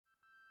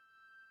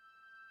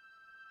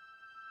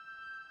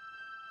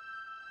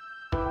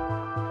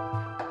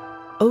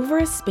Over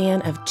a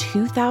span of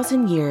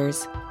 2,000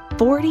 years,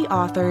 40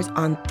 authors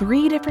on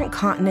 3 different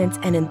continents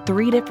and in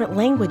 3 different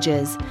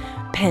languages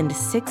penned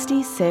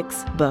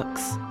 66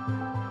 books,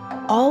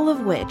 all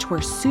of which were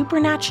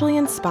supernaturally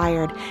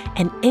inspired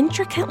and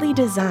intricately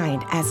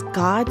designed as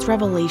God's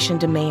revelation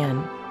to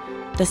man.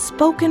 The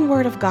spoken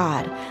word of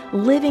God,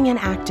 living and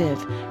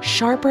active,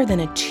 sharper than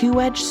a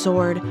 2-edged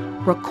sword,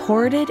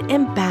 recorded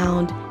and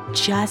bound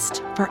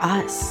just for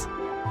us.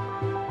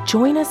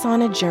 Join us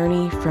on a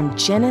journey from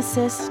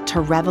Genesis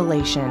to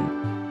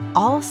Revelation,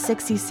 all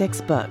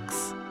 66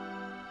 books.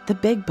 The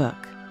Big Book,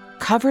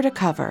 cover to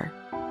cover.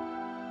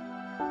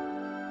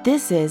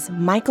 This is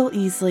Michael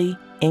Easley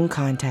in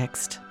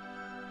Context.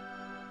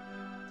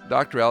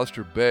 Dr.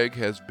 Alistair Begg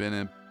has been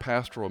in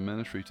pastoral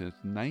ministry since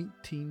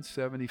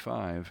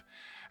 1975.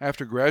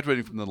 After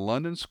graduating from the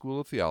London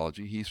School of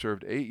Theology, he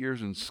served 8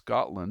 years in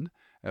Scotland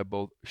at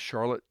both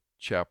Charlotte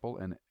Chapel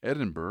and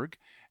Edinburgh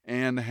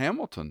and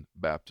Hamilton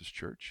Baptist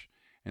Church.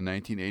 In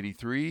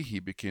 1983, he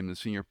became the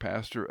senior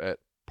pastor at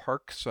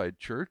Parkside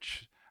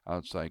Church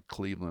outside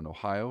Cleveland,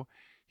 Ohio.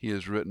 He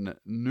has written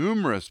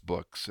numerous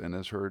books and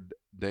is heard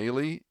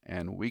daily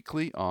and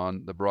weekly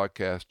on the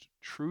broadcast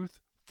Truth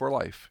for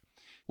Life.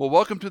 Well,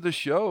 welcome to the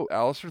show,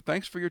 Alistair.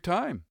 Thanks for your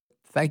time.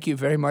 Thank you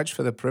very much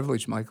for the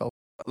privilege, Michael.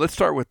 Let's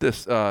start with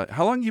this.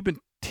 How long have you been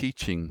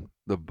teaching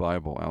the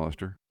Bible,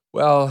 Alistair?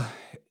 Well,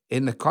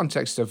 in the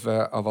context of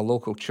a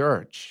local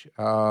church,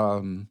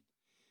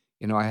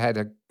 I had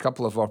a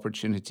couple of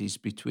opportunities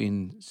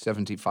between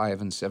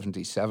 75 and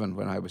 77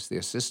 when I was the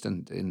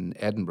assistant in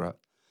Edinburgh.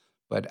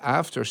 But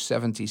after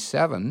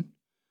 77,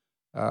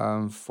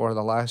 for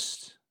the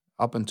last,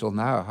 up until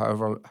now,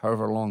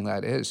 however long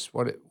that is,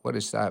 what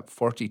is that,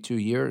 42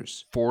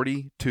 years?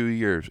 42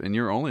 years, and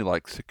you're only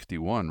like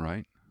 61,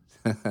 right?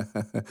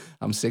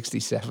 I'm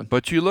 67.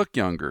 But you look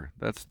younger.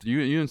 That's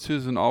you and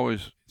Susan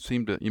always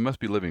seem to, you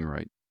must be living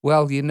right.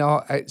 Well,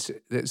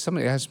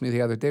 somebody asked me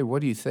the other day,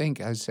 what do you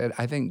think? I said,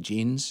 I think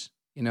genes.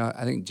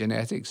 I think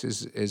genetics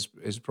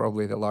is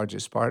probably the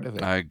largest part of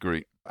it. I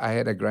agree. I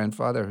had a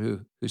grandfather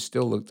who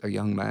still looked a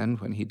young man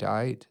when he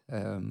died,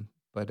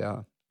 but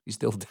he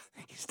still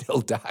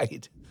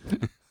died.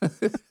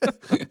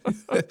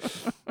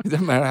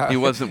 Doesn't matter how. He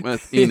wasn't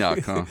with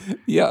Enoch, huh?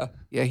 Yeah,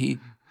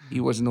 he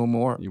was no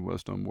more. He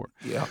was no more.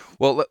 Yeah.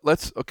 Well,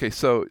 okay.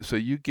 So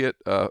you get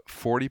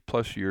 40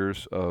 plus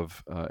years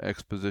of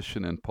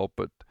exposition and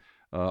pulpit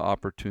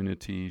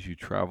opportunities. You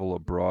travel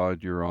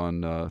abroad. You're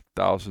on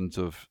thousands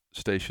of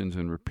stations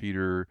and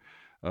repeater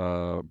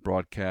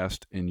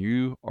broadcast, and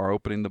you are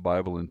opening the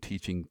Bible and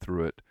teaching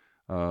through it.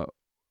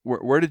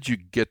 Where did you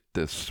get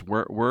this?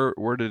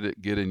 Where did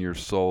it get in your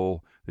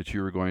soul that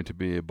you were going to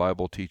be a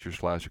Bible teacher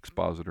 /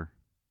 expositor?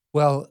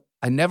 Well,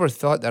 I never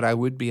thought that I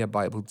would be a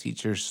Bible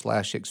teacher /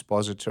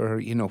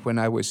 expositor. When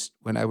I was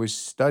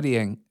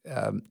studying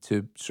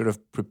to sort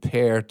of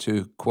prepare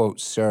to, quote,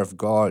 serve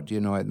God,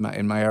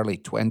 in my early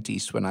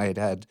 20s, when I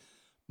had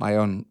my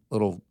own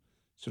little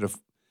sort of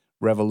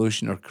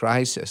revolution or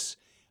crisis,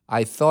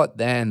 I thought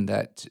then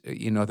that,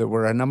 there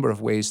were a number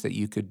of ways that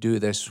you could do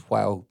this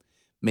while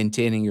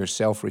maintaining your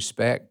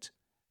self-respect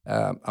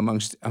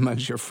amongst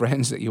your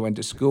friends that you went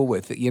to school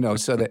with,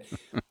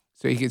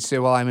 so you could say,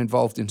 well, I'm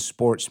involved in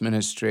sports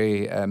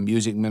ministry,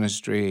 music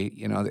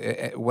ministry,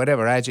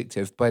 whatever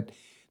adjective. But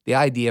the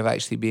idea of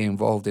actually being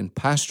involved in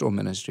pastoral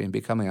ministry and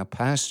becoming a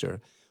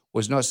pastor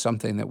was not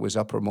something that was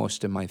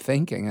uppermost in my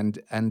thinking.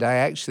 And I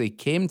actually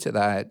came to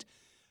that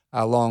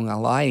along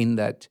a line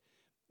that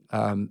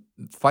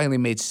finally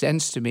made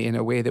sense to me in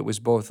a way that was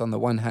both, on the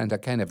one hand, a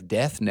kind of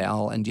death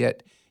knell, and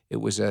yet it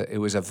was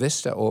a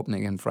vista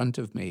opening in front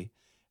of me.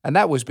 And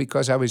that was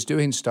because I was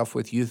doing stuff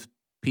with youth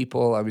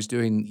people. I was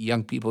doing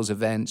young people's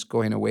events,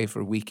 going away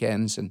for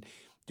weekends and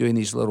doing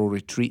these little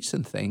retreats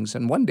and things.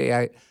 And one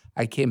day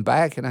I came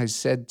back and I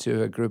said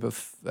to a group of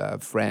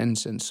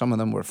friends, and some of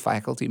them were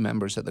faculty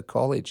members at the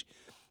college,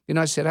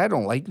 I said, I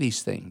don't like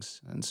these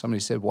things. And somebody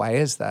said, why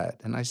is that?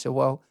 And I said,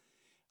 well,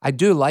 I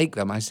do like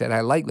them. I said,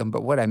 I like them.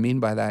 But what I mean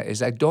by that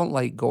is I don't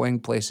like going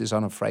places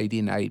on a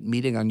Friday night,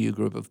 meeting a new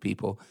group of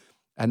people,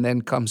 and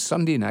then come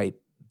Sunday night,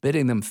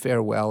 bidding them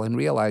farewell and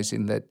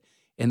realizing that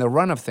in the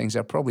run of things,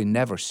 I'll probably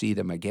never see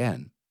them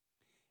again.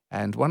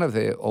 And one of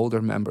the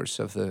older members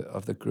of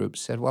the group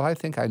said, well, I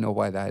think I know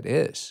why that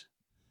is.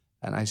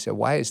 And I said,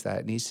 why is that?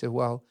 And he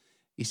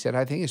said,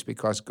 I think it's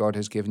because God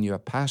has given you a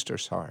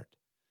pastor's heart.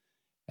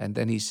 And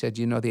then he said,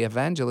 the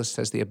evangelist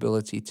has the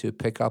ability to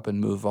pick up and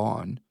move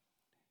on,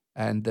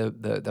 and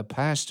the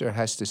pastor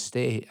has to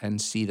stay and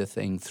see the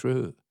thing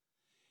through.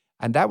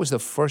 And that was the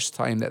first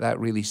time that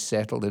really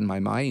settled in my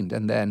mind.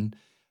 And then,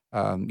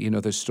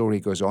 the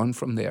story goes on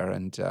from there.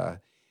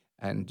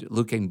 And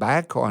looking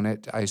back on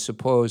it, I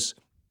suppose,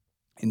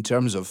 in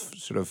terms of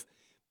sort of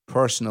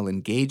personal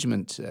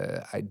engagement,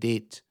 I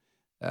date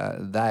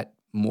that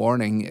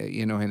morning,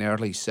 in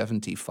early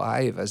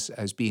 75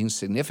 as being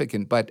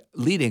significant. But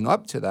leading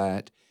up to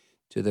that,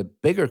 to the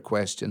bigger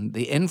question,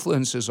 the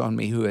influences on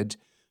me who had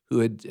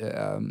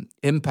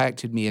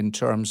impacted me in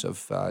terms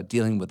of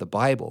dealing with the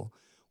Bible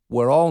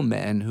were all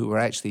men who were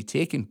actually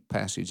taking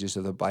passages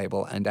of the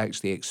Bible and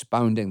actually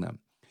expounding them.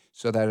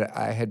 So that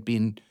I had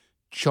been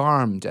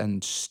charmed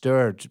and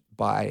stirred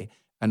by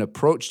an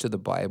approach to the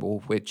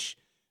Bible which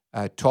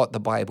taught the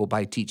Bible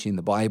by teaching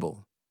the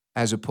Bible,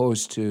 as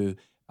opposed to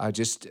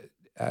just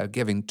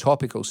giving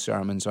topical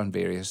sermons on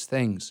various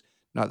things.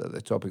 Not that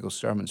the topical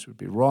sermons would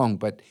be wrong,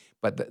 but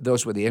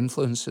those were the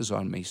influences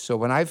on me. So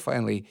when I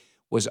finally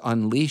was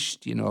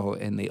unleashed,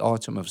 in the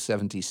autumn of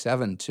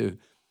 '77 to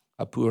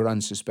a poor,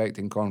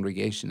 unsuspecting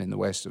congregation in the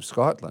west of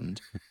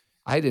Scotland,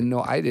 I didn't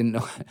know I didn't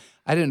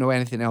know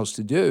anything else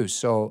to do.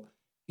 So,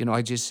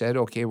 I just said,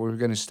 okay, we're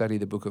going to study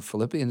the book of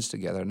Philippians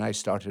together, and I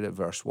started at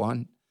verse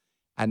 1,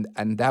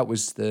 and that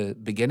was the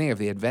beginning of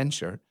the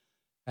adventure,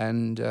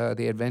 and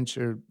the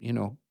adventure,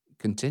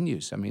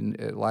 continues. I mean,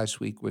 last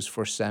week was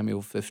 1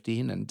 Samuel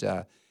 15, and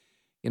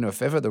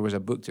if ever there was a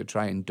book to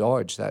try and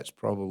dodge, that's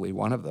probably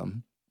one of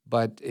them.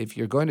 But if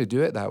you're going to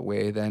do it that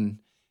way, then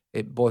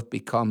it both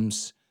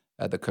becomes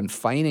the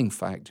confining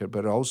factor,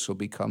 but it also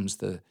becomes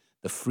the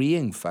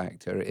freeing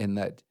factor in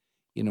that,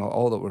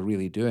 all that we're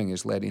really doing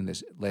is letting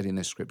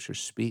the scriptures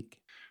speak.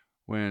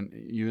 When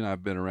you and I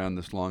have been around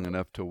this long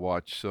enough to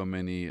watch so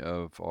many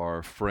of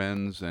our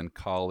friends and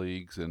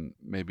colleagues and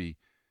maybe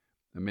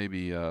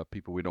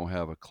people we don't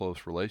have a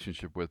close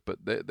relationship with, but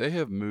they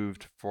have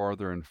moved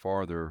farther and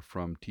farther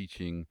from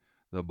teaching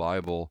the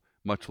Bible,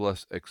 much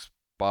less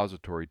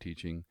expository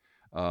teaching.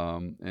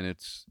 And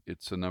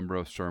it's a number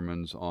of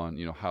sermons on,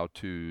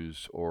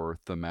 how-tos or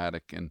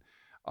thematic. And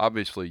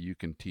obviously you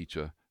can teach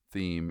a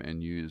theme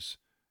and use,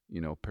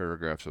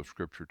 paragraphs of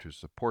scripture to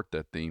support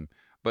that theme.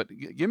 But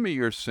give me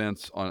your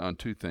sense on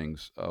two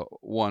things.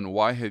 One,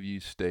 why have you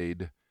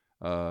stayed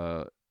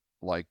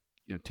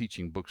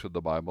teaching books of the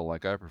Bible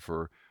like I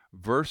prefer,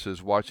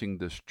 versus watching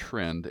this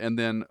trend? And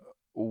then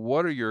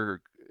what are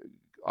your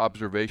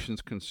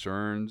observations,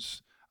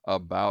 concerns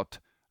about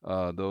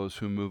those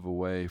who move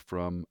away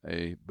from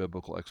a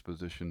biblical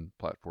exposition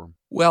platform?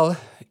 Well,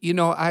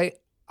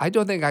 I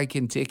don't think I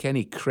can take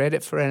any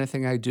credit for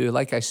anything I do.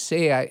 Like I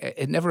say,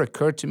 it never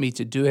occurred to me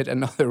to do it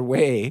another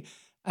way,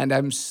 and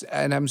I'm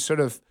sort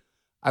of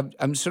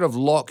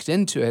locked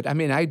into it. I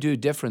mean, I do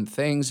different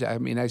things. I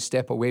mean, I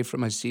step away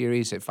from a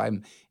series. If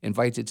I'm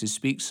invited to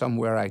speak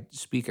somewhere, I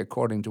speak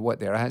according to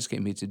what they're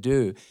asking me to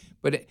do.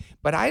 But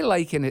I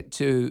liken it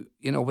to,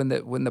 when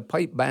the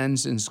pipe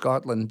bands in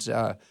Scotland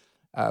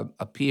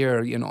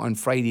appear, on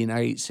Friday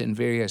nights in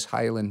various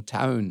Highland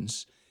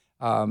towns,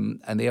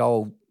 and they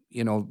all,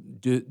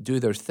 do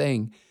their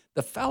thing.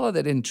 The fella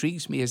that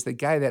intrigues me is the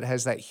guy that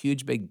has that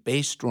huge big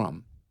bass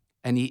drum,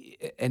 and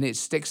it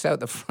sticks out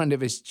the front of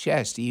his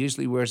chest. He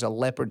usually wears a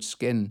leopard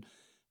skin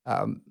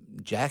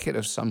jacket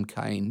of some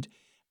kind.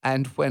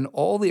 And when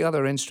all the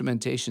other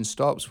instrumentation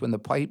stops, when the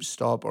pipes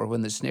stop or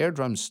when the snare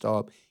drums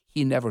stop,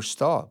 he never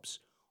stops.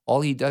 All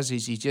he does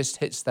is he just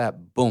hits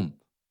that boom,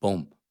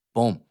 boom,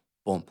 boom,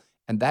 boom.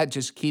 And that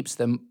just keeps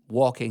them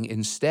walking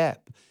in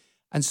step.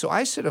 And so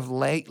I sort of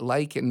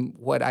liken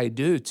what I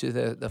do to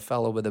the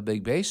fellow with the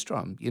big bass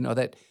drum,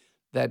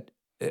 that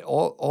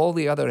all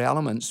the other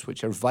elements,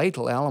 which are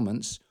vital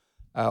elements,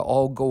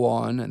 all go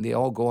on and they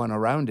all go on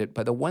around it.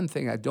 But the one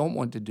thing I don't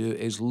want to do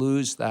is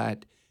lose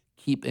that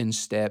keep in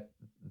step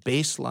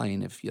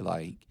baseline, if you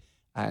like.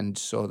 And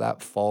so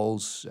that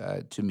falls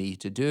to me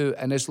to do.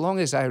 And as long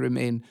as I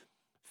remain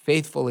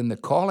faithful in the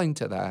calling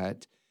to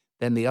that,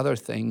 then the other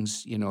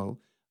things,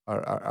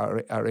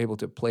 are able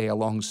to play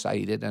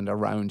alongside it and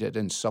around it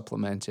and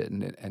supplement it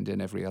and in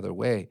every other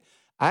way.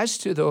 As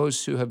to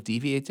those who have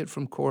deviated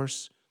from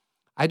course,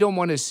 I don't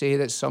want to say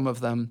that some of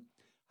them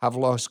have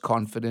lost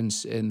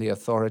confidence in the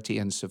authority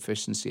and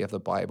sufficiency of the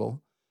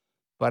Bible,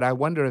 but I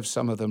wonder if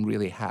some of them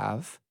really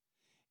have.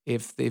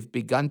 If they've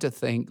begun to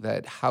think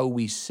that how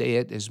we say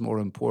it is more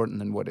important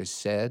than what is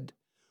said,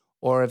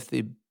 or if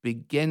they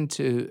begin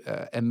to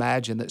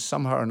imagine that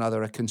somehow or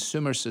another a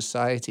consumer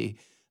society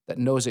that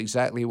knows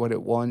exactly what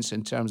it wants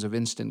in terms of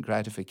instant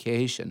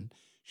gratification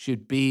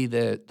should be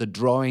the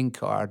drawing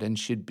card and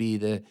should be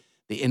the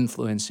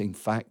influencing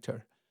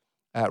factor,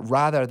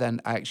 rather than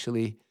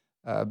actually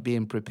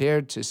being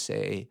prepared to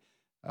say,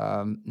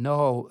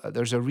 no,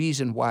 there's a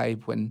reason why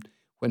when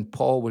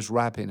Paul was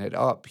wrapping it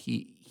up,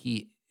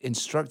 he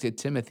instructed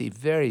Timothy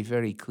very,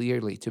 very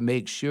clearly to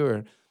make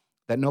sure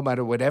that no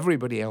matter what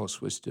everybody else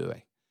was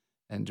doing,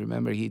 and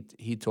remember,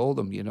 he told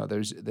them,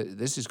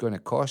 this is going to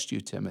cost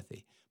you,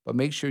 Timothy, but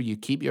make sure you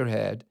keep your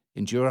head,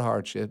 endure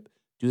hardship,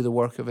 do the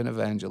work of an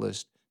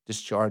evangelist,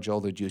 discharge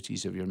all the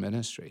duties of your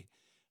ministry.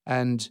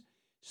 And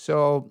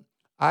so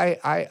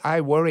I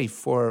worry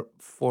for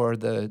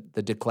the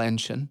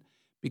declension,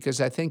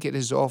 because I think it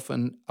is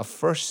often a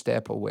first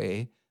step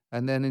away.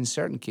 And then in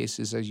certain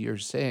cases, as you're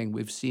saying,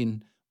 we've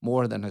seen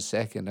more than a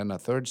second and a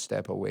third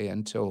step away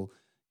until,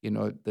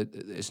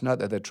 it's not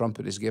that the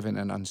trumpet is given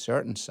an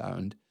uncertain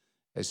sound,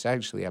 it's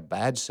actually a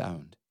bad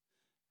sound.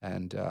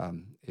 And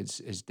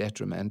it's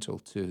detrimental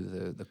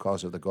to the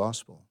cause of the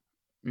gospel.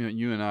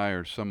 You and I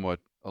are somewhat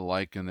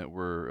alike in that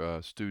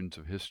we're students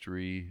of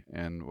history,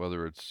 and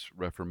whether it's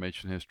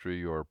Reformation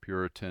history or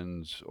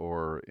Puritans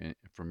or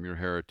from your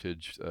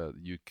heritage,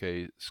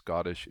 UK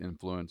Scottish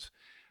influence.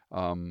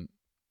 Um,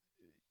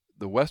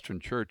 the Western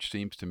Church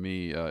seems to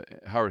me,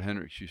 Howard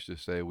Hendricks used to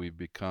say, we've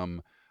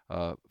become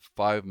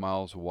 5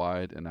 miles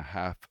wide and a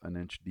half an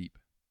inch deep.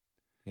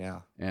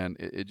 Yeah. And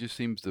it just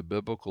seems the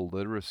biblical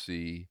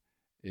literacy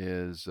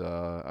is,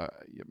 I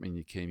mean,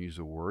 you can't use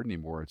a word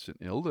anymore. It's an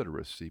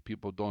illiteracy.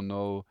 People don't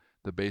know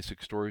the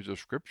basic stories of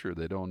Scripture.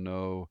 They don't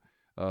know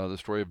the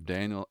story of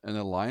Daniel in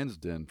the lion's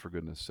den, for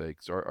goodness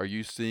sakes. Are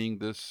you seeing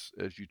this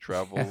as you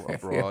travel Yeah.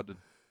 abroad?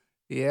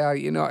 Yeah,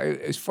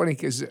 it's funny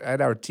because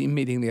at our team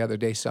meeting the other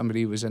day,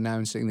 somebody was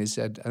announcing. They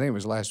said, I think it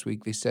was last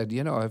week. They said,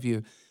 have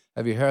you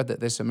heard that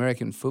this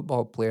American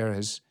football player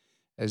has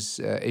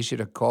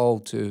issued a call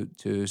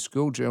to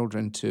school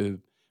children to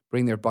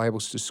bring their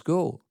Bibles to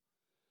school?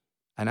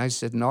 And I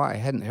said, no, I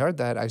hadn't heard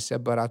that. I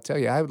said, but I'll tell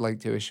you, I would like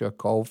to issue a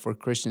call for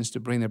Christians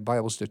to bring their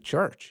Bibles to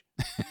church.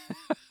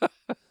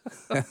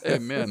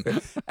 Amen.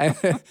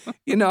 And,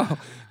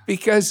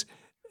 because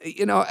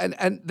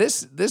and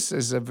this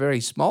is a very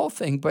small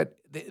thing, but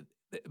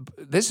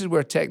this is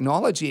where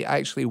technology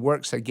actually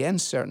works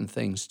against certain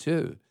things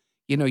too.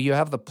 You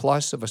have the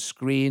plus of a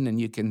screen and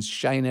you can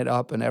shine it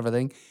up and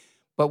everything.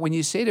 But when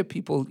you say to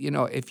people,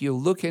 if you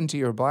look into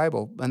your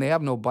Bible, and they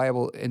have no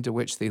Bible into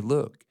which they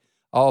look,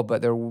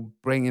 but they're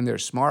bringing their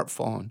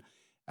smartphone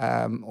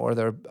or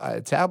their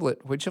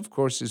tablet, which of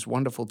course is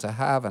wonderful to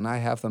have, and I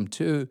have them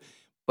too.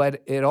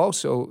 But it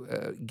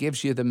also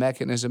gives you the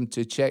mechanism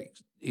to check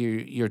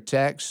your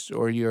text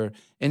or your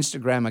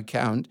Instagram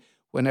account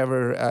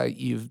whenever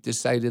you've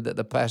decided that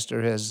the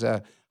pastor has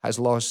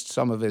lost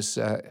some of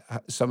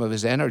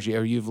his energy,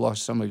 or you've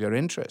lost some of your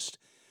interest.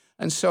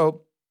 And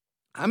so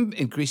I'm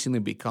increasingly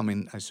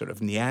becoming a sort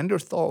of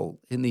Neanderthal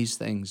in these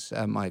things,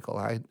 Michael.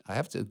 I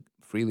have to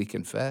freely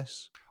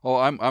confess. Oh,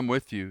 I'm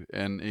with you.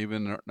 And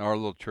even in our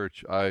little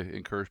church, I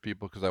encourage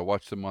people, because I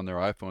watch them on their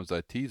iPhones.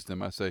 I tease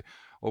them. I say,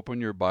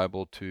 open your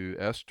Bible to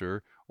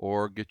Esther,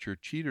 or get your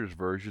Cheaters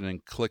version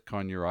and click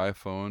on your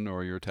iPhone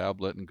or your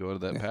tablet and go to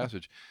that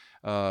passage.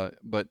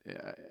 But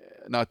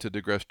not to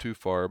digress too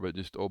far, but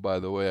just, oh, by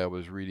the way, I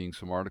was reading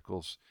some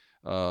articles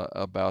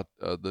about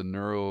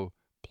the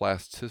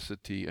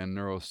neuroplasticity and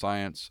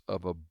neuroscience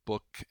of a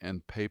book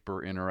and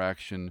paper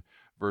interaction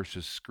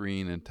versus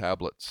screen and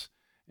tablets.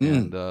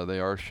 And they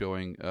are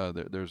showing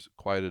there's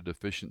quite a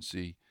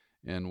deficiency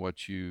in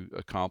what you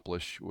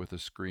accomplish with a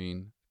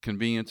screen.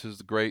 Convenience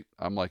is great.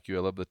 I'm like you.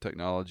 I love the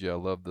technology. I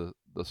love the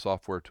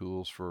software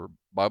tools for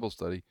Bible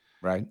study.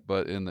 Right.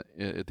 But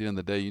at the end of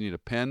the day, you need a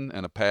pen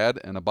and a pad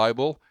and a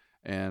Bible.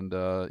 And,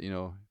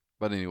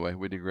 but anyway,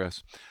 we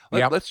digress.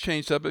 Let's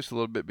change subjects a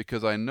little bit,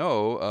 because I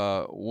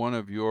know one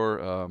of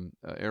your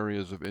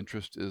areas of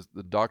interest is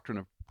the doctrine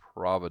of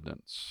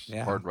providence.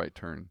 Yeah. Hard right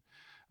turn.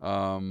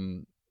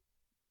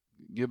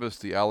 Give us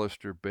the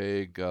Alistair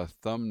Begg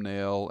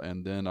thumbnail,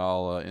 and then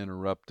I'll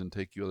interrupt and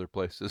take you other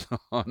places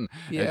on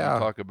as you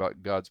talk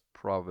about God's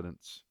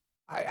providence.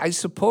 I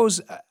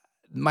suppose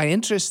my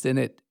interest in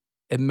it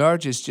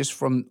emerges just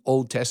from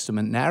Old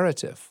Testament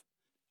narrative.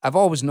 I've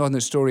always known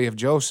the story of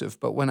Joseph,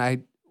 but when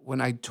I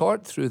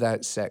taught through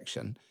that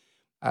section,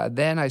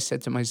 then I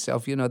said to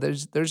myself,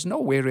 there's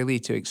no way really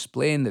to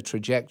explain the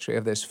trajectory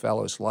of this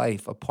fellow's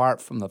life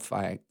apart from the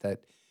fact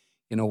that,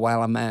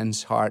 while a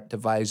man's heart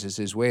devises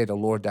his way, the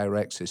Lord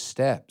directs his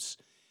steps.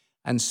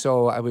 And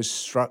so I was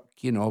struck,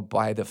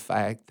 by the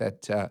fact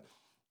that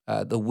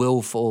the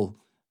willful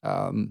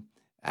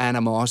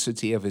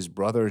animosity of his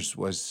brothers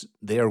was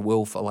their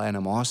willful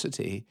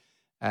animosity,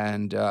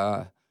 and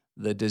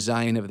the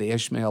design of the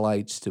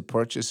Ishmaelites to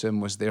purchase him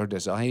was their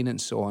design,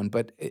 and so on.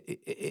 But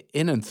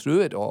in and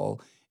through it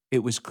all, it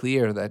was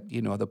clear that,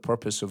 the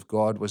purpose of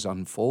God was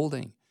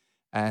unfolding,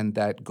 and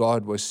that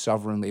God was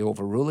sovereignly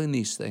overruling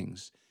these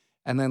things.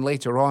 And then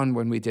later on,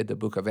 when we did the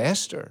book of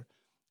Esther,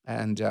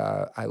 and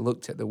I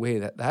looked at the way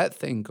that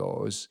thing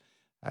goes,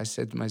 I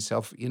said to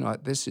myself,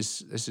 this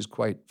is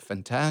quite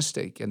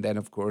fantastic. And then,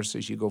 of course,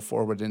 as you go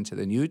forward into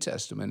the New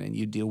Testament and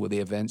you deal with the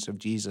events of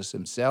Jesus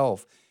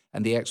himself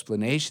and the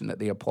explanation that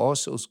the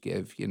apostles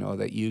give,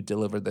 that you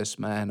delivered this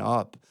man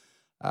up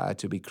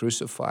to be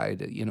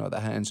crucified at, the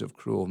hands of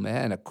cruel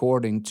men,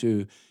 according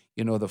to,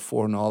 the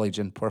foreknowledge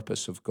and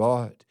purpose of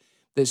God.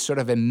 This sort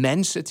of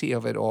immensity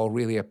of it all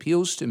really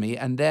appeals to me.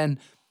 And then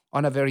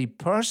on a very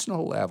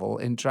personal level,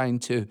 in trying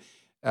to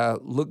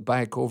look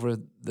back over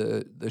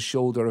the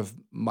shoulder of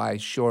my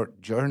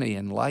short journey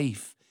in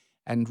life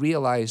and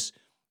realize,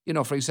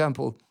 for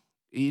example,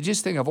 you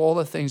just think of all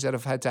the things that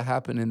have had to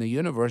happen in the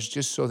universe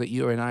just so that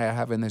you and I are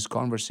having this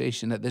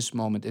conversation at this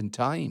moment in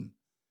time.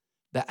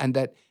 And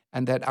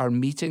that our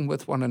meeting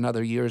with one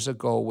another years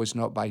ago was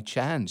not by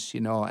chance,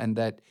 and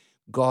that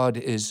God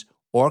is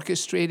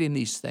orchestrating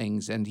these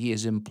things, and he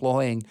is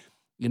employing,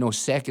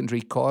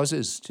 secondary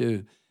causes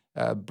to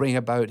bring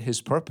about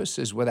his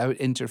purposes without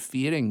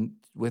interfering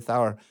with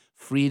our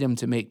freedom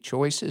to make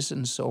choices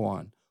and so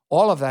on.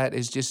 All of that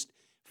is just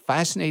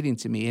fascinating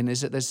to me, and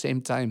is at the same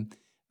time,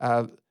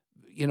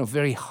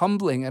 very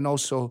humbling, and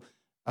also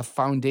a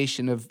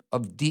foundation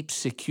of deep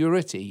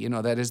security.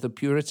 That, as the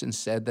Puritans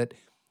said,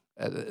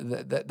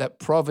 that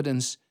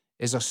providence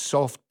is a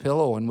soft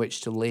pillow on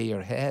which to lay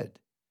your head.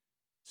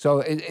 So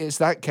it's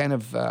that kind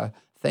of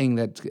thing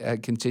that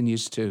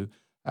continues to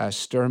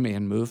stir me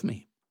and move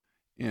me.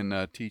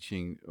 In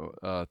teaching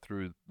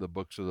through the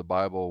books of the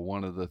Bible,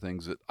 one of the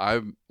things that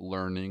I'm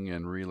learning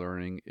and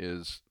relearning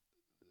is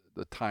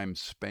the time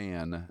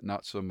span,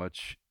 not so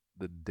much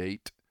the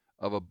date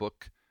of a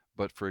book,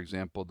 but for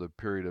example, the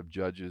period of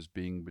Judges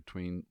being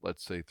between,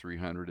 let's say,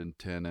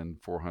 310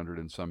 and 400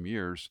 and some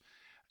years.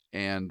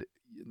 And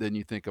then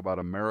you think about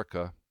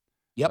America,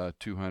 Yep.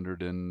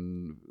 200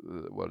 and,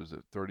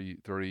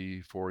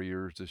 34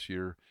 years this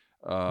year.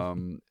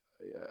 And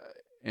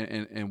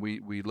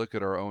we look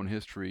at our own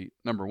history,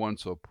 number one,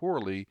 so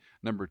poorly,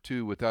 number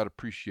two, without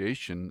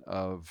appreciation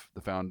of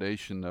the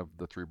foundation of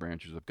the three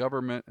branches of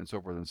government and so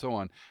forth and so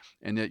on.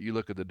 And yet you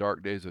look at the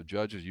dark days of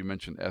Judges, you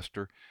mentioned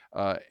Esther,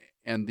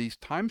 and these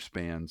time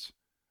spans,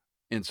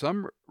 in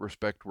some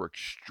respect, were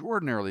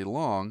extraordinarily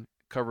long,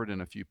 covered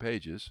in a few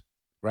pages.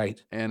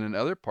 Right. And in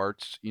other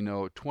parts,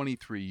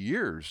 23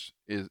 years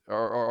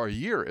or a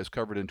year is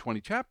covered in 20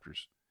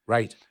 chapters.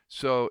 Right.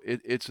 So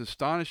it's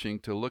astonishing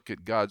to look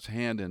at God's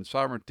hand in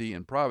sovereignty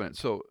and providence.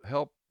 So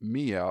help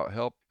me out,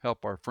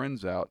 help our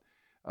friends out.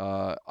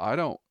 I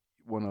don't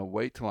want to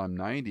wait till I'm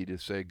 90 to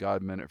say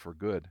God meant it for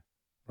good.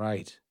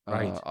 Right.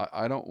 Right.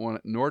 I don't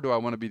want, nor do I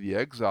want to be the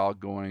exile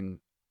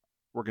going,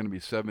 we're going to be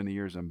 70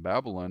 years in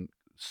Babylon,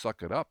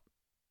 suck it up.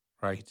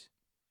 Right.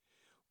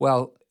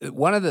 Well,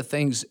 one of the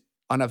things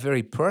on a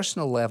very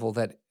personal level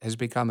that has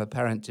become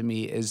apparent to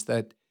me is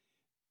that,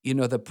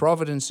 the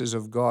providences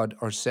of God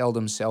are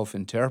seldom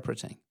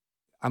self-interpreting.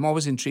 I'm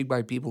always intrigued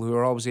by people who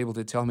are always able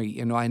to tell me,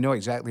 I know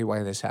exactly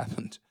why this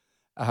happened.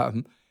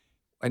 And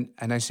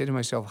I say to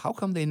myself, how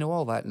come they know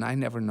all that and I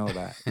never know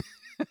that?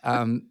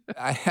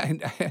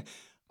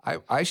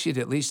 I should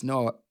at least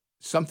know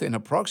something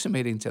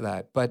approximating to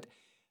that. But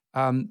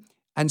and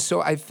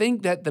so I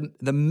think that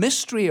the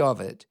mystery of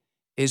it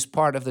is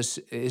part of this,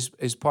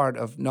 is part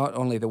of not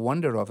only the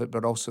wonder of it,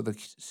 but also the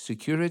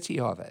security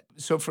of it.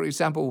 So, for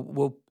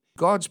example,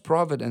 God's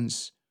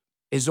providence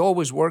is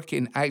always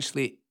working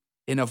actually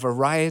in a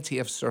variety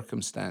of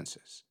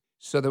circumstances.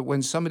 So that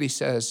when somebody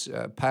says,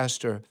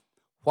 Pastor,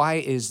 why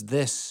is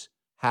this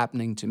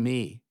happening to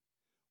me?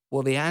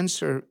 Well, the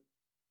answer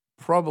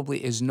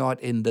probably is not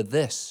in the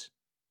this.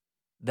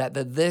 That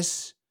the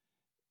this,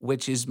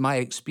 which is my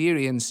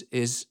experience,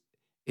 is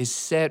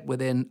set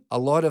within a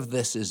lot of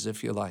thises,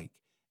 if you like,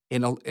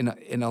 in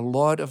a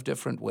lot of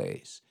different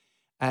ways.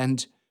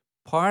 And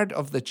part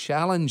of the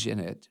challenge in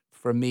it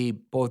for me,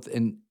 both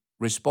in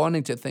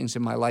responding to things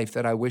in my life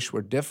that I wish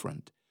were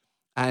different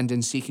and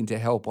in seeking to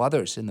help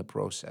others in the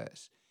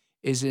process,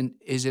 is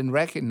in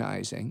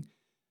recognizing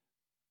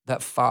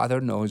that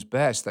Father knows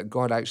best, that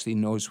God actually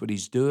knows what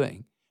he's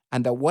doing,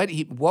 and that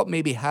what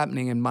may be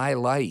happening in my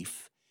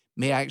life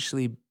may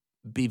actually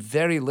be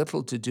very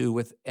little to do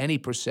with any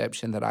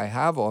perception that I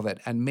have of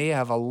it, and may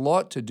have a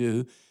lot to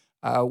do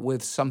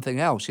with something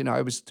else.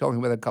 I was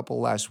talking with a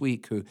couple last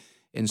week who,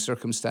 in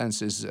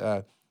circumstances,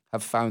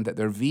 have found that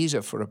their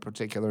visa for a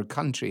particular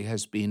country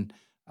has been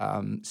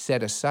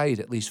set aside,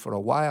 at least for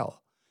a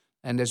while.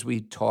 And as we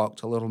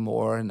talked a little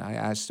more, and I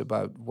asked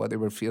about what they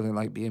were feeling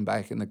like being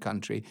back in the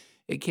country,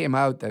 it came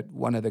out that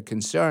one of the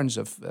concerns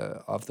of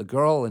the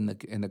girl in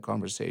the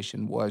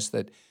conversation was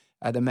that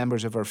the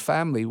members of her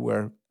family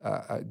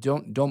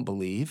don't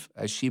believe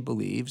as she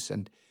believes,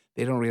 and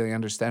they don't really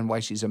understand why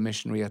she's a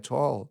missionary at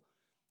all.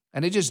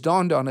 And it just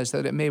dawned on us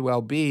that it may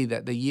well be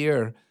that the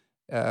year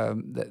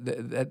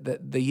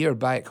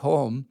back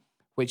home,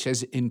 which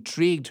has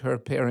intrigued her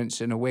parents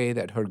in a way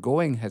that her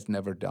going has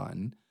never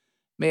done,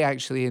 may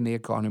actually, in the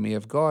economy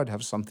of God,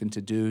 have something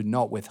to do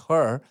not with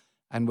her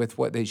and with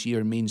what this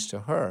year means to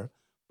her,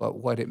 but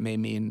what it may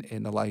mean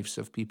in the lives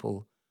of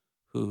people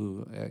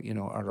who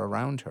are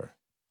around her.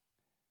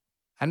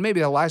 And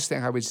maybe the last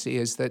thing I would say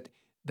is that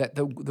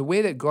the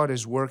way that God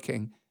is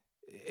working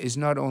is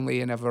not only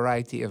in a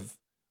variety of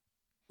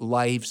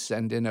lives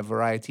and in a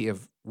variety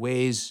of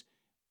ways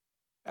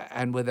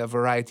and with a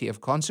variety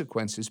of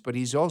consequences, but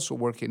he's also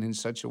working in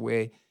such a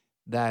way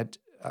that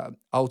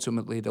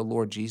ultimately the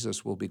Lord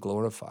Jesus will be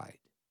glorified.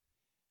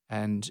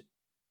 And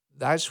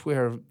that's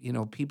where,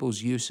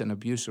 people's use and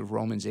abuse of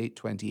Romans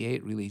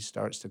 8:28 really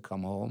starts to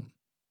come home.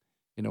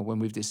 When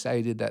we've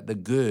decided that the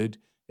good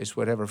is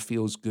whatever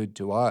feels good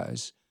to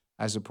us,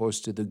 as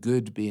opposed to the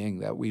good being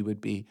that we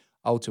would be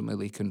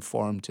ultimately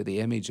conformed to the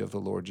image of the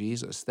Lord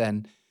Jesus,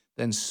 then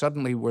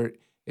suddenly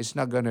it's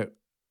not going to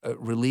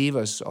relieve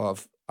us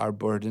of our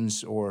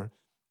burdens or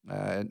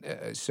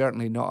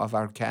certainly not of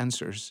our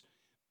cancers,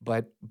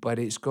 but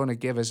it's going to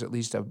give us at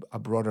least a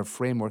broader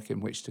framework in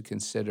which to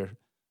consider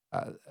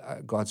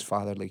God's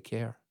fatherly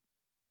care.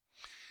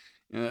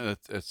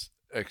 That's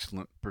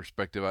excellent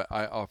perspective.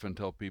 I often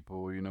tell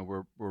people,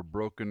 we're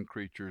broken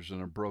creatures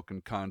in a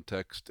broken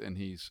context, and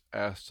he's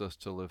asked us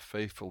to live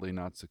faithfully,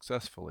 not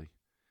successfully.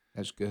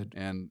 That's good.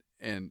 And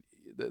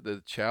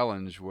the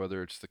challenge,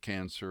 whether it's the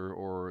cancer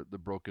or the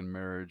broken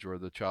marriage or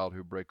the child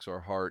who breaks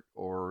our heart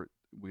or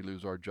we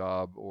lose our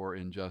job or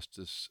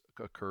injustice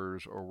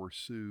occurs or we're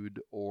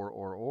sued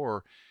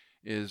or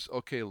is,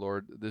 okay,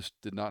 Lord, this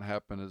did not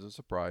happen as a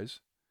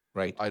surprise.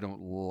 Right. I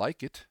don't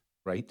like it.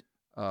 Right.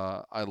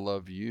 I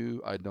love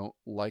you. I don't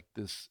like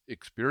this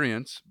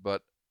experience,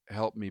 but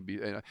help me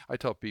be. And I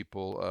tell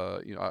people,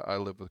 I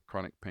live with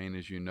chronic pain,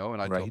 as you know,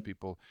 and I tell Right.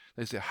 people,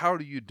 they say, how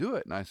do you do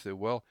it? And I say,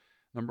 well,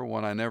 number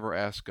one, I never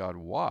ask God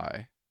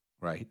why,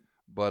 Right.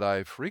 but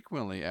I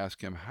frequently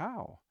ask him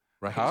how.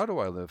 Right. How do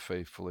I live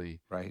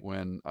faithfully Right.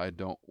 when I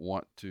don't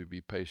want to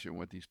be patient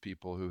with these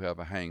people who have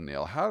a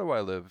hangnail? How do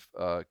I live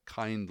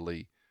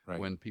kindly Right.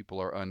 when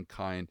people are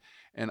unkind?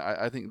 And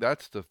I think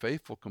that's the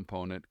faithful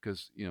component,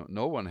 because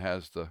no one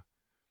has the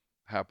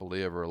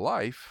happily ever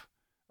life.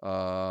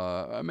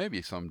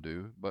 Maybe some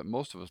do, but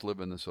most of us live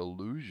in this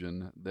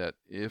illusion that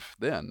if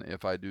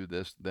I do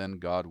this, then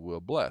God will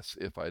bless.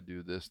 If I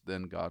do this,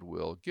 then God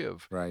will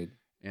give. Right.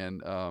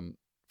 And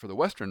for the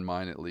Western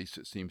mind, at least,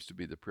 it seems to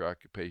be the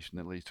preoccupation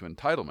that leads to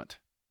entitlement.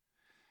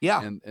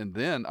 Yeah. And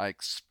then I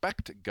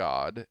expect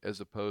God, as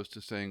opposed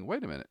to saying,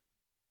 wait a minute,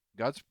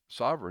 God's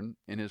sovereign.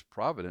 In his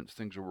providence,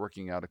 things are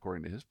working out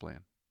according to his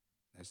plan.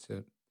 That's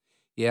it.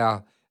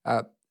 Yeah.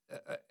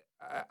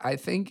 I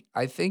think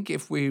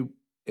if we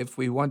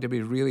want to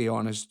be really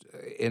honest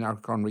in our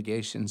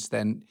congregations,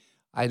 then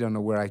I don't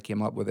know where I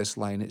came up with this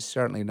line. It's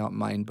certainly not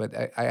mine, but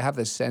I have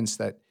the sense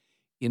that,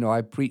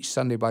 I preach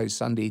Sunday by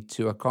Sunday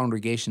to a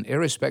congregation,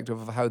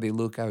 irrespective of how they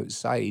look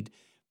outside,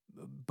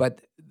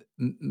 but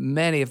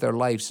many of their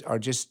lives are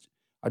just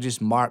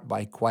marked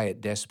by quiet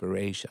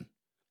desperation.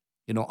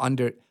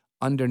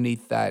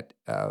 Underneath that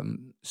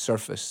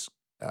surface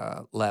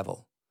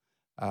level,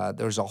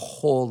 there's a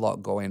whole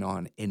lot going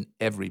on in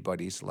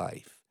everybody's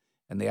life,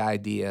 and the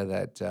idea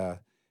that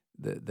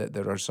that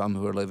there are some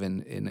who are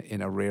living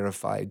in a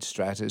rarefied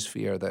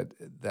stratosphere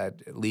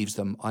that leaves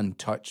them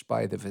untouched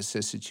by the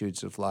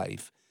vicissitudes of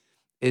life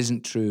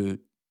isn't true.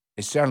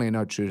 It's certainly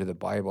not true to the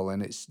Bible,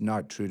 and it's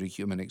not true to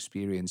human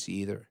experience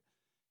either.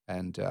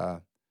 And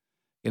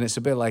it's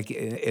a bit like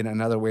in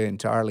another way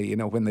entirely.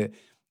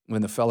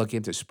 When the fellow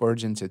came to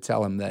Spurgeon to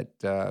tell him that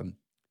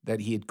that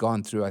he had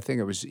gone through, I think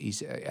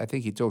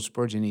he told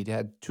Spurgeon he'd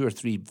had 2 or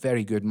 3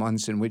 very good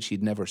months in which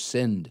he'd never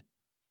sinned,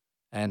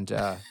 and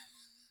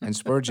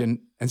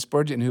Spurgeon,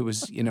 who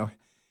was,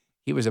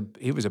 he was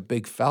a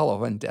big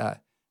fellow, and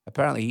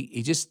apparently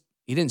he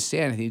didn't say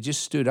anything. He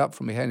just stood up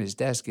from behind his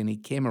desk and he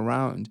came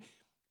around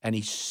and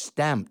he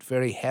stamped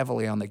very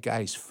heavily on the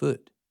guy's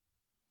foot,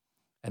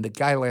 and the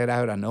guy let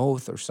out an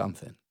oath or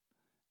something,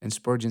 and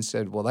Spurgeon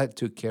said, "Well, that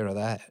took care of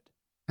that."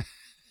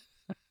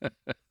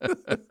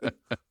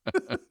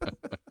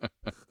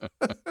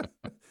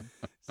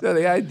 So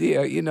the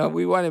idea,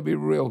 we want to be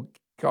real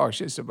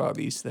cautious about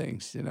these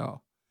things.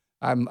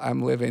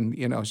 I'm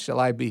living, shall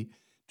I be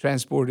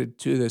transported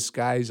to the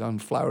skies on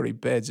flowery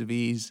beds of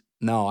ease?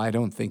 No, I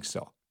don't think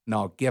so.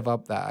 No, give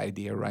up that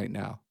idea right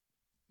now.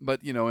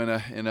 But in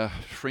a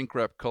shrink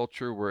wrap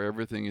culture where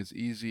everything is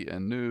easy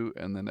and new,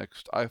 and the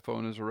next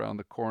iPhone is around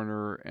the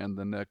corner, and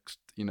the next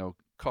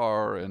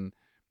car, and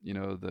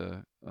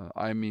the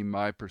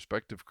my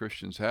perspective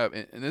Christians have,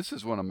 and this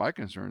is one of my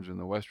concerns in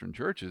the Western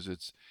churches.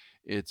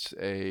 It's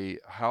a,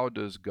 how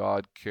does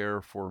God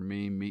care for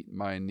me, meet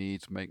my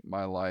needs, make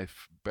my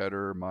life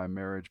better, my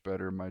marriage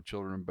better, my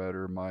children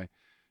better, my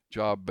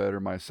job better,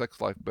 my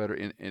sex life better,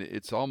 and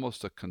it's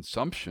almost a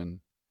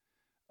consumption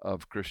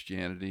of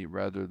Christianity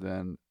rather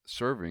than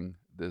serving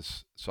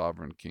this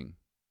sovereign King.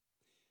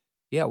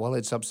 Yeah, well,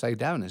 it's upside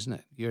down, isn't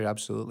it? You're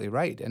absolutely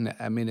right. And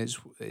I mean,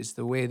 it's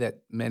the way that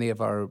many of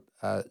our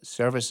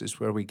services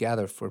where we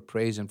gather for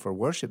praise and for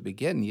worship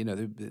begin.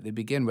 They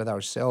begin with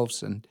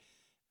ourselves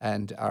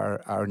and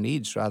our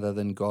needs rather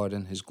than God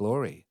and his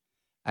glory.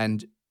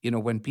 And,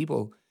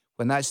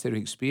 when that's their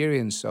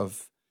experience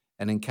of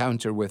an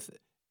encounter with,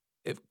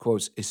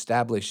 quotes,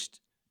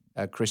 established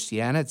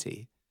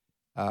Christianity,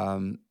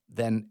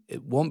 then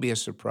it won't be a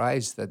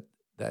surprise that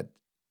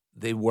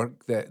they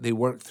work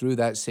through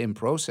that same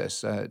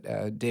process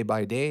day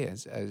by day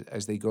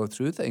as they go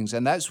through things.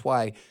 And that's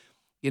why,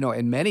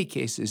 in many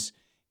cases,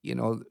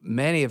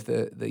 many of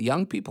the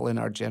young people in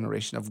our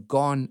generation have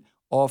gone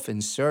off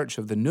in search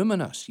of the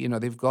numinous.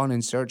 They've gone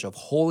in search of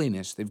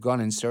holiness. They've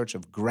gone in search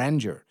of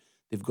grandeur.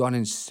 They've gone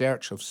in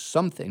search of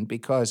something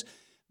because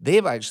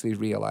they've actually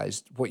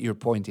realized what you're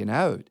pointing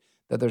out,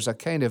 that there's a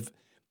kind of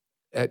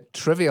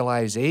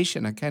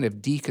trivialization, a kind of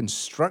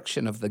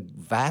deconstruction of the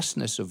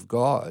vastness of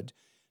God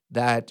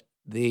that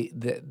they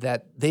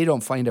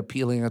don't find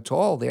appealing at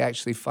all. They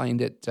actually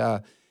find it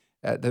the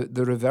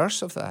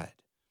reverse of that.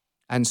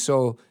 And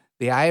so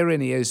the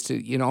irony is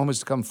to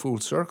almost come full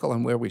circle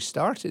on where we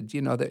started.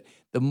 That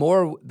the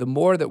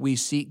more that we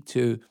seek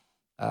to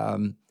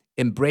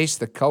embrace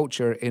the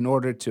culture in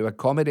order to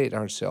accommodate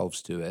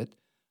ourselves to it,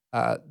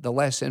 the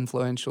less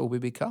influential we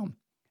become.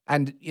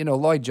 And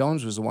Lloyd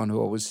Jones was the one who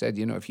always said,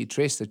 if you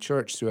trace the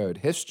church throughout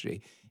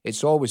history,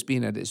 it's always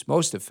been at its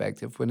most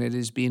effective when it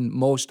has been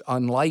most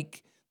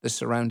unlike the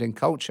surrounding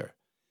culture.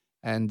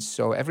 And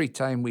so every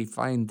time we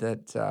find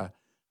that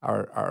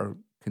our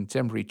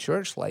contemporary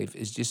church life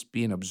is just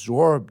being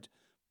absorbed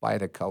by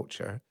the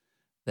culture,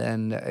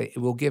 then it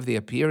will give the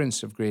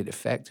appearance of great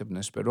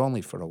effectiveness, but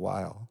only for a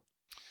while.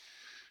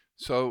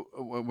 So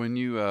when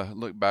you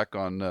look back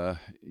on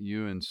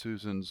you and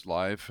Susan's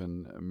life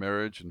and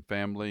marriage and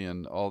family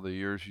and all the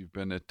years you've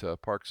been at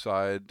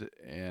Parkside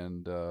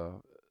and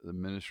the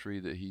ministry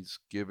that he's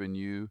given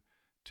you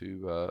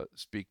to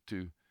speak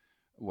to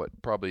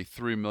probably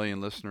 3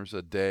 million listeners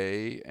a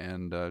day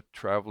and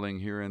traveling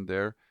here and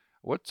there,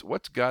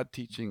 what's God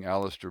teaching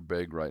Alistair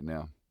Begg right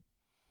now?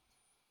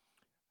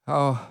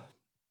 Oh,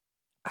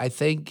 I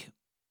think,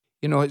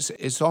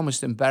 it's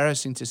almost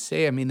embarrassing to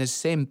say. I mean, the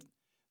same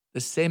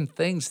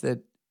things that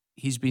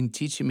he's been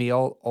teaching me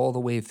all the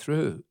way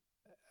through.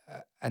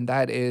 And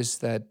that is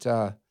that,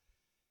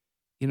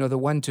 the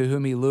one to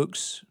whom he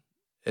looks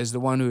is the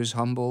one who is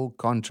humble,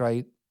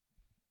 contrite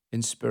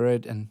in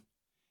spirit, and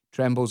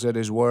trembles at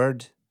his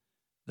word,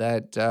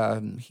 that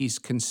he's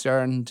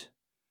concerned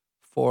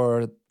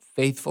for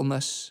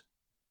faithfulness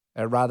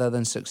rather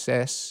than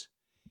success.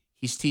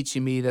 He's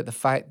teaching me that the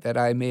fact that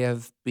I may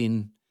have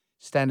been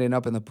standing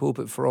up in the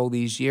pulpit for all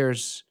these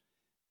years,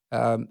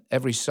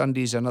 every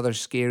Sunday is another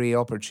scary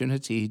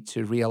opportunity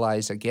to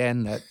realize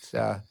again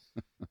that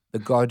the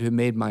God who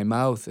made my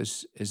mouth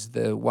is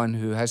the one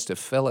who has to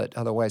fill it.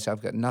 Otherwise,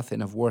 I've got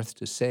nothing of worth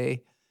to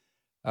say.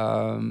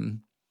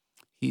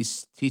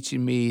 He's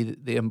teaching me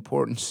the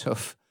importance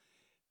of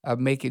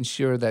making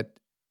sure that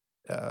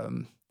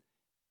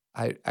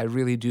I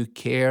really do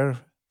care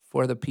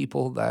for the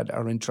people that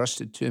are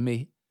entrusted to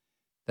me,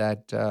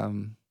 that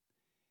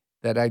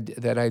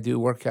I do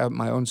work out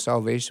my own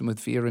salvation with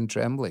fear and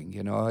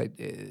trembling.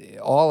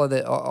 All of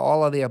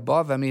the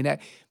above. I mean,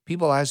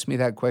 people ask me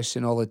that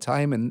question all the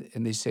time,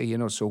 and they say,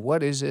 so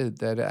what is it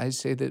that I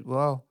say that?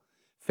 Well,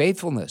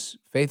 faithfulness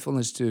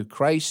to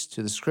Christ,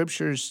 to the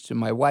Scriptures, to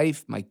my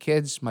wife, my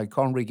kids, my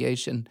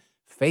congregation.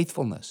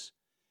 Faithfulness,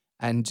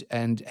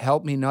 and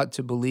help me not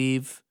to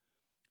believe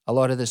a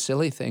lot of the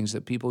silly things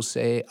that people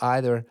say,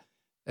 either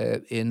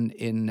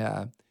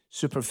in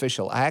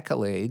superficial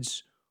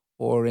accolades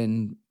or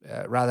in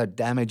rather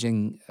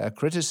damaging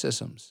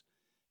criticisms.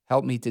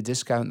 Help me to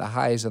discount the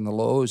highs and the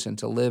lows and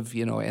to live,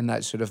 in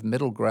that sort of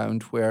middle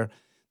ground where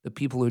the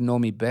people who know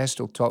me best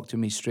will talk to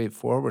me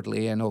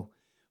straightforwardly and will,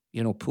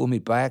 pull me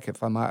back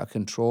if I'm out of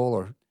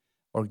control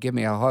or give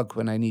me a hug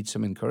when I need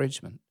some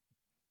encouragement.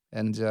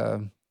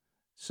 And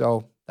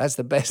so that's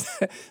the best.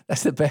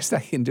 That's the best I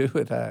can do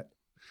with that.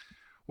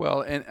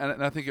 Well, and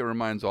I think it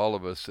reminds all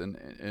of us,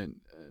 and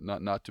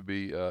not to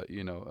be,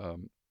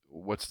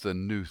 what's the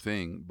new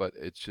thing, but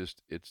it's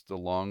the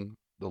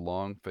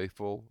long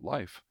faithful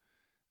life.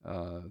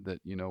 That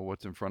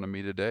what's in front of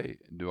me today.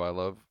 Do I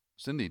love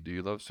Cindy? Do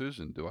you love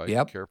Susan? Do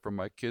I care for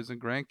my kids and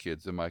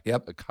grandkids? Am I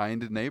a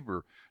kind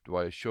neighbor? Do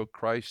I show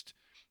Christ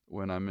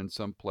when I'm in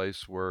some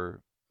place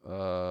where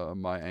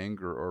my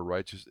anger or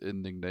righteous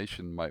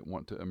indignation might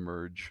want to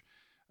emerge?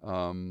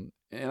 And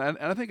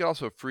I think it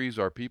also frees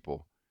our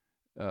people.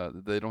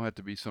 They don't have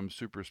to be some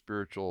super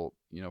spiritual,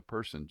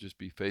 person. Just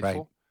be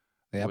faithful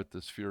with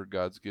the sphere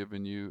God's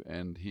given you,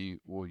 and He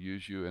will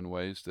use you in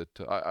ways that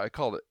I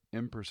call it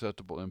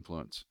imperceptible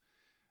influence.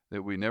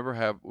 That we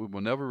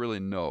will never really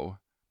know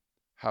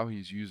how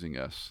He's using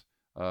us.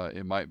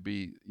 It might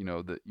be,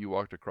 that you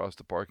walked across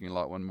the parking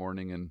lot one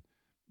morning and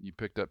you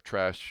picked up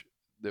trash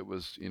that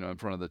was, in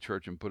front of the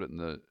church and put it in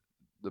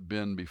the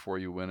bin before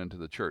you went into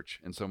the church,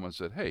 and someone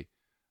said, "Hey,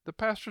 the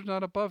pastor's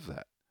not above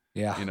that."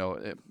 Yeah.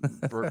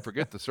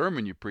 Forget the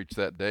sermon you preached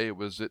that day. It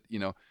was that,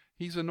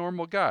 he's a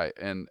normal guy.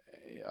 And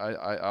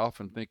I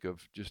often think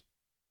of just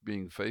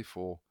being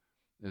faithful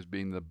as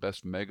being the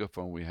best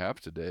megaphone we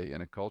have today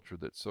in a culture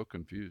that's so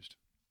confused.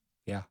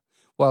 Yeah.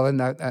 Well,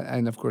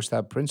 and of course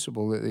that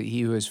principle that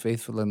he who is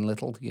faithful in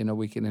little,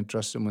 we can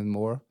entrust him with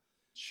more.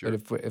 Sure.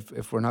 But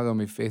if we're not going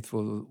to be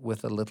faithful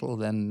with a little,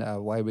 then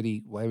why would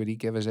he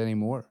give us any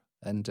more?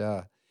 And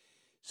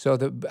so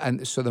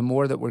the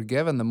more that we're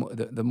given,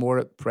 the more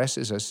it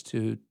presses us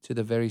to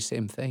the very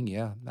same thing.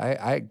 Yeah,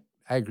 I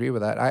agree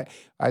with that.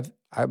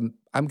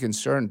 I'm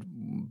concerned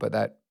by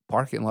that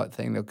parking lot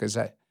thing though, because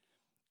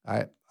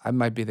I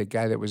might be the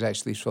guy that was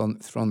actually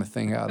thrown the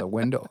thing out of the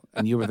window,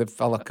 and you were the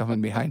fella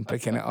coming behind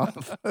picking it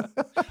up.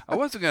 I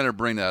wasn't going to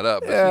bring that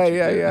up.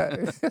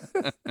 Yeah.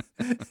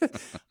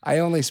 I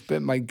only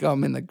spit my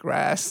gum in the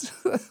grass.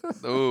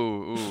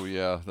 Oh,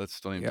 yeah. Let's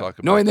don't even talk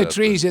about that. No, in the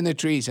trees. The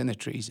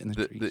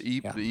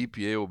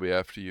EPA will be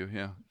after you.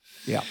 Yeah.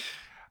 Yeah.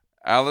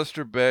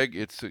 Alistair Begg,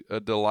 it's a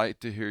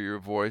delight to hear your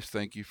voice.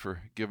 Thank you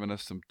for giving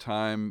us some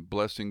time.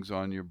 Blessings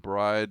on your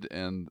bride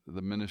and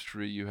the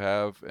ministry you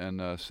have,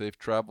 and safe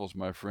travels,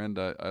 my friend.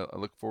 I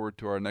look forward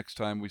to our next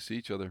time we see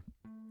each other.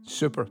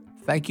 Super.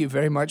 Thank you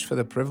very much for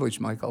the privilege,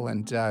 Michael,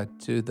 and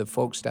to the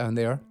folks down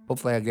there.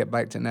 Hopefully I'll get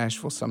back to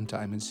Nashville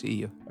sometime and see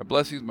you. Our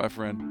blessings, my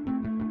friend.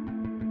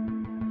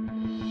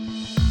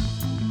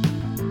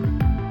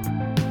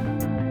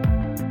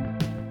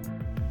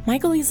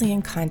 Michael Easley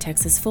in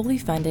Context is fully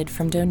funded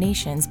from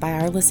donations by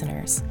our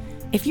listeners.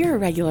 If you're a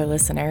regular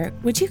listener,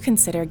 would you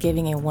consider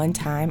giving a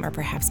one-time or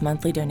perhaps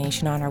monthly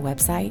donation on our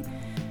website?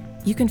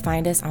 You can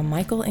find us on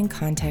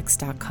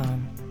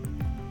michaelincontext.com.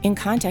 In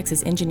Context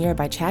is engineered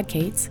by Chad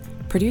Cates,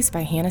 produced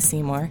by Hannah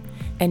Seymour,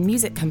 and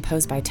music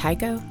composed by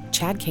Tycho,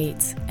 Chad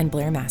Cates, and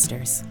Blair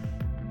Masters.